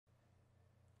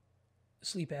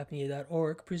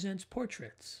SleepApnea.org presents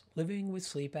Portraits, Living with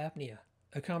Sleep Apnea,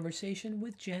 a conversation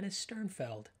with Janice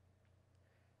Sternfeld.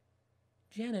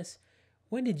 Janice,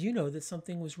 when did you know that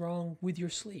something was wrong with your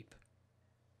sleep?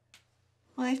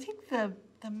 Well, I think the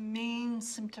main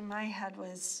symptom I had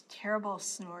was terrible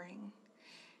snoring.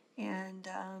 And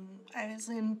I was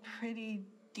in pretty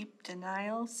deep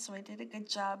denial, so I did a good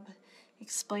job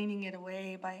explaining it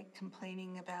away by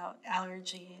complaining about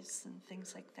allergies and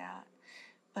things like that.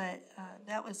 But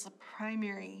that was the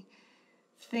primary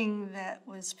thing that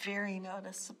was very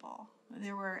noticeable.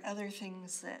 There were other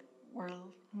things that were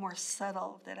more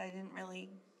subtle that I didn't really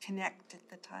connect at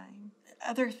the time.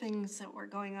 Other things that were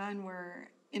going on were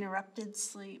interrupted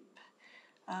sleep.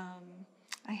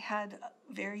 I had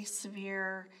very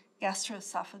severe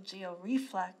gastroesophageal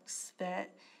reflux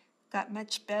that got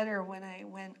much better when I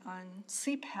went on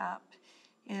CPAP,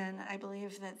 and I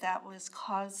believe that that was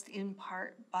caused in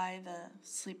part by the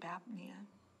sleep apnea.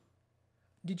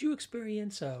 Did you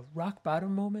experience a rock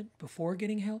bottom moment before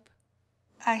getting help?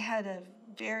 I had a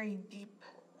very deep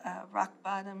rock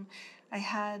bottom. I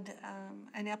had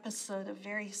an episode of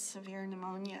very severe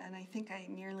pneumonia, and I think I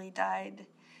nearly died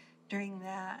during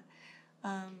that.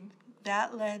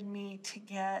 That led me to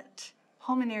get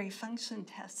pulmonary function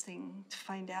testing to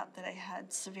find out that I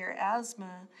had severe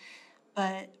asthma,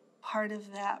 but part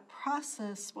of that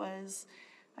process was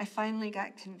I finally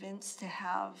got convinced to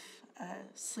have a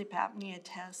sleep apnea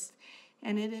test.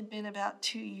 And it had been about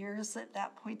 2 years at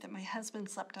that point that my husband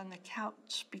slept on the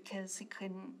couch because he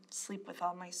couldn't sleep with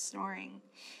all my snoring.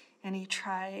 And he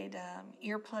tried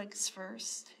earplugs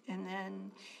first, and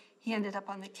then he ended up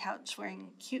on the couch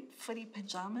wearing cute footy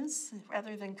pajamas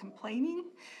rather than complaining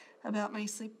about my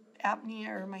sleep apnea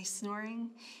or my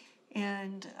snoring.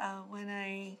 And when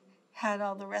I had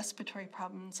all the respiratory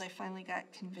problems, I finally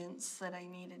got convinced that I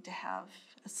needed to have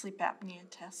a sleep apnea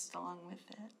test along with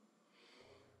it.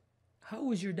 How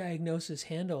was your diagnosis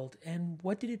handled and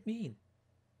what did it mean?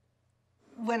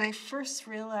 When I first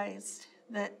realized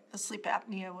that the sleep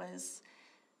apnea was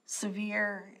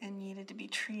severe and needed to be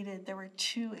treated, there were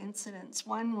two incidents.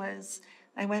 One was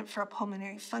I went for a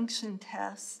pulmonary function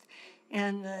test,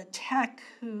 and the tech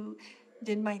who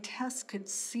did my test could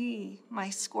see my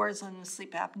scores on the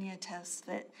sleep apnea test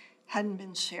that hadn't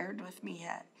been shared with me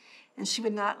yet. And she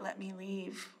would not let me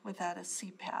leave without a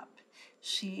CPAP.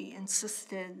 She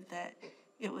insisted that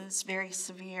it was very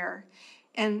severe.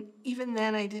 And even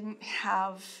then, I didn't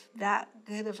have that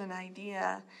good of an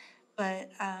idea.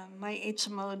 But my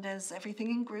HMO does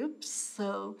everything in groups.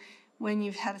 So when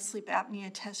you've had a sleep apnea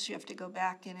test, you have to go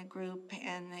back in a group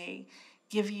and they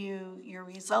give you your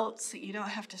results that you don't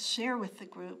have to share with the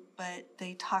group, but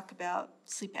they talk about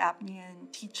sleep apnea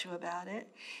and teach you about it.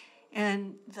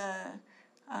 And the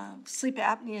sleep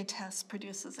apnea test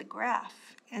produces a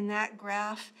graph, and that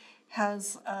graph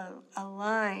has a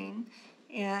line,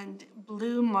 and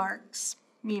blue marks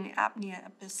mean apnea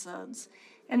episodes.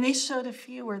 And they showed a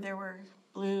few where there were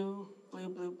blue, blue,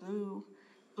 blue, blue,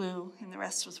 blue, and the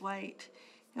rest was white.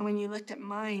 And when you looked at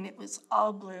mine, it was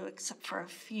all blue except for a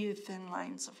few thin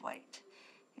lines of white.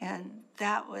 And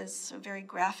that was a very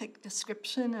graphic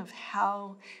description of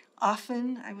how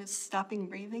often I was stopping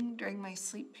breathing during my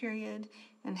sleep period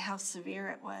and how severe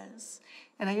it was.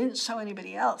 And I didn't show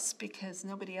anybody else because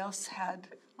nobody else had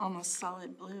almost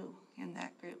solid blue in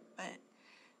that group. But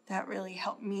that really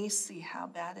helped me see how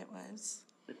bad it was.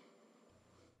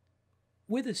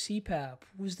 With a CPAP,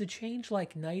 was the change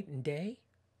like night and day?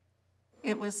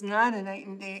 It was not a night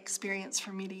and day experience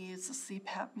for me to use a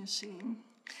CPAP machine.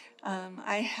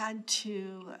 I had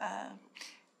to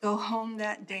go home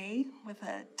that day with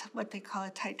what they call a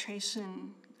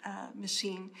titration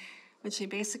machine, which they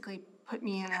basically put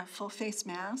me in a full face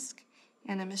mask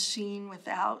and a machine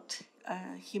without a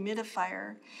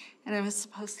humidifier, and I was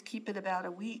supposed to keep it about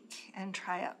a week and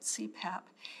try out CPAP.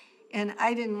 And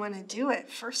I didn't want to do it,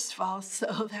 first of all,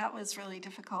 so that was really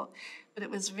difficult. But it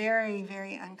was very,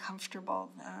 very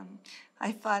uncomfortable.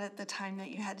 I thought at the time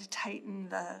that you had to tighten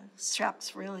the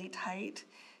straps really tight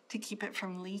to keep it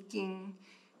from leaking,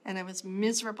 and I was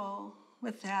miserable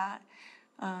with that.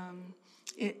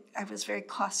 I was very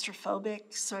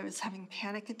claustrophobic, so I was having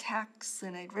panic attacks,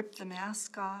 and I'd rip the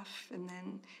mask off and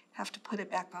then have to put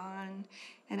it back on,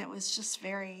 and it was just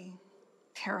very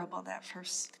terrible that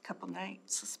first couple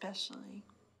nights especially.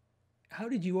 How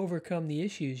did you overcome the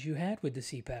issues you had with the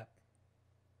CPAP?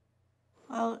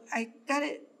 Well, I got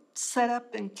it set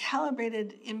up and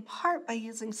calibrated in part by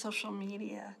using social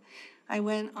media. I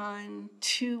went on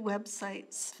 2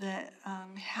 websites that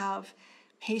have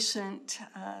patient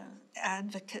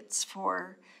advocates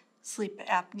for sleep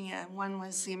apnea. One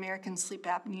was the American Sleep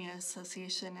Apnea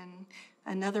Association, and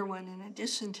another one in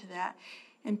addition to that.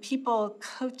 And people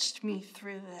coached me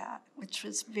through that, which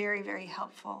was very, very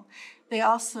helpful. They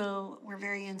also were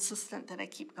very insistent that I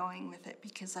keep going with it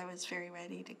because I was very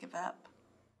ready to give up.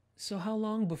 So, how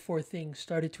long before things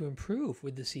started to improve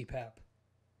with the CPAP?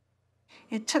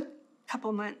 It took a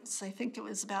couple months. I think it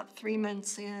was about 3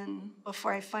 months in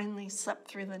before I finally slept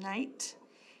through the night.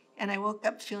 And I woke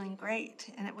up feeling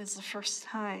great. And it was the first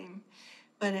time,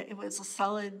 but it was a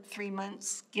solid 3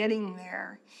 months getting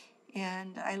there.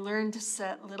 And I learned to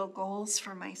set little goals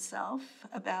for myself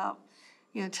about,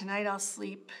 tonight I'll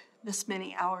sleep this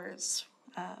many hours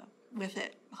with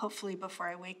it, hopefully before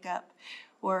I wake up.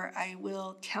 Or I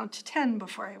will count to 10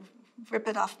 before I rip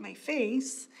it off my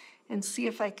face and see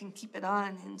if I can keep it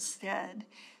on instead.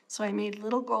 So I made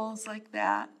little goals like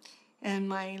that. And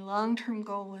my long-term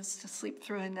goal was to sleep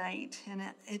through a night. And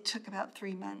it took about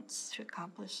 3 months to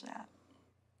accomplish that.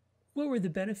 What were the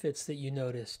benefits that you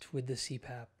noticed with the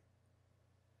CPAP?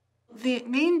 The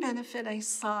main benefit I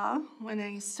saw when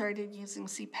I started using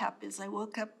CPAP is I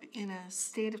woke up in a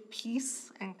state of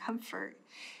peace and comfort.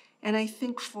 And I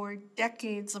think for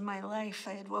decades of my life,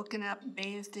 I had woken up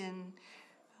bathed in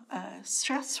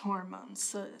stress hormones,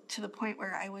 so to the point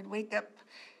where I would wake up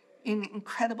in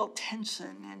incredible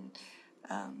tension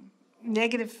and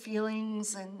negative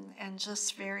feelings and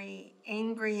just very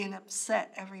angry and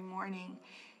upset every morning.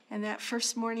 And that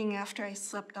first morning after I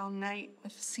slept all night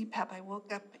with CPAP, I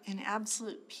woke up in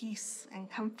absolute peace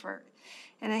and comfort.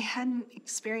 And I hadn't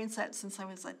experienced that since I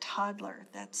was a toddler.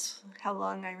 That's how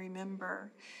long I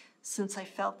remember since I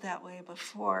felt that way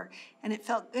before. And it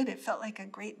felt good. It felt like a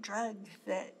great drug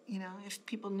that, if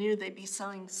people knew, they'd be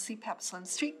selling CPAPs on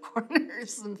street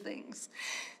corners and things.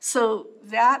 So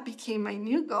that became my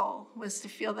new goal, was to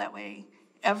feel that way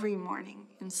every morning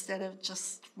instead of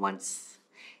just once.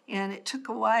 And it took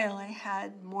a while. I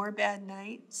had more bad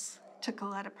nights, took a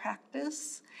lot of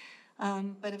practice.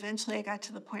 But eventually I got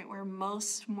to the point where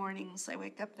most mornings I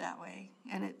wake up that way.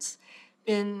 And it's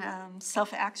been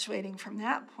self-actuating from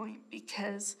that point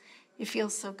because it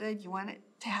feels so good. You want it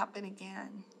to happen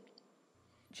again.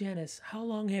 Janice, how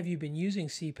long have you been using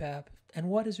CPAP and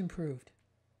what has improved?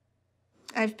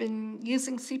 I've been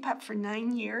using CPAP for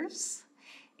 9 years.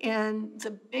 And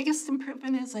the biggest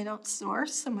improvement is I don't snore,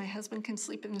 so my husband can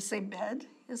sleep in the same bed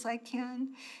as I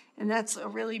can. And that's a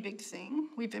really big thing.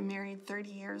 We've been married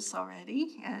 30 years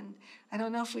already, and I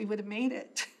don't know if we would have made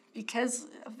it because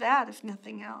of that, if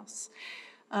nothing else.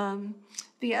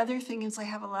 The other thing is I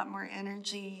have a lot more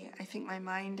energy. I think my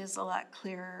mind is a lot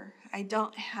clearer. I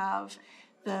don't have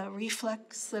the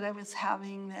reflux that I was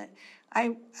having that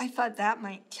I thought that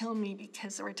might kill me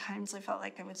because there were times I felt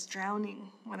like I was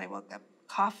drowning when I woke up,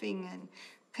 coughing and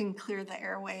couldn't clear the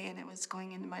airway, and it was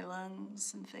going into my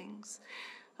lungs and things.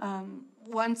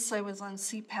 Once I was on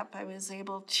CPAP, I was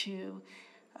able to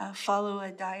follow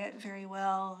a diet very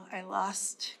well. I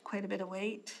lost quite a bit of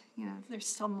weight. There's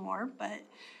still more, but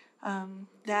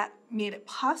that made it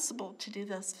possible to do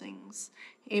those things,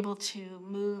 able to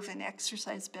move and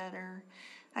exercise better.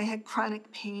 I had chronic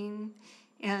pain,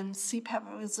 and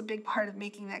CPAP was a big part of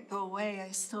making that go away.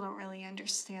 I still don't really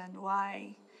understand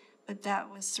why, but that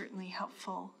was certainly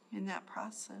helpful in that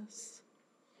process.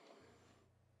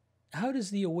 How does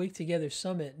the Awake Together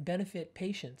Summit benefit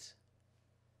patients?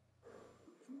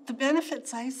 The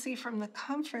benefits I see from the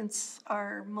conference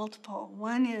are multiple.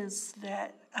 One is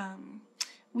that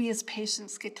we as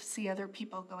patients get to see other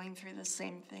people going through the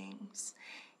same things,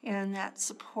 and that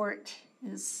support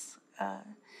is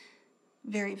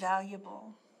very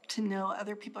valuable. To know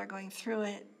other people are going through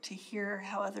it, to hear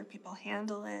how other people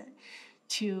handle it,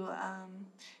 to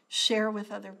share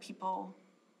with other people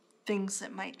things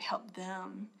that might help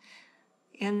them.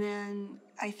 And then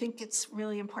I think it's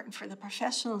really important for the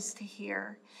professionals to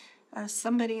hear.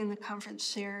 Somebody in the conference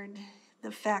shared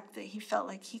the fact that he felt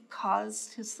like he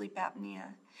caused his sleep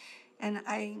apnea. And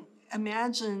I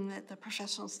imagine that the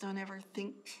professionals don't ever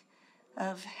think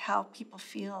of how people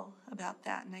feel about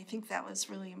that. And I think that was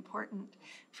really important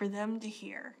for them to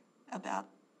hear about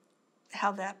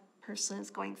how that person is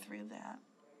going through that.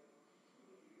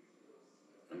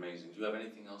 Amazing. Do you have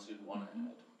anything else you'd want to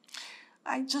add?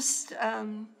 I just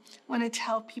want to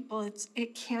tell people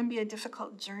it can be a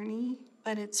difficult journey,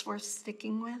 but it's worth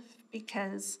sticking with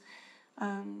because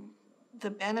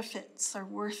the benefits are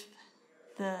worth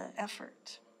the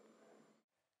effort.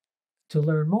 To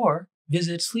learn more,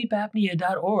 visit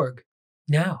sleepapnea.org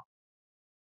now.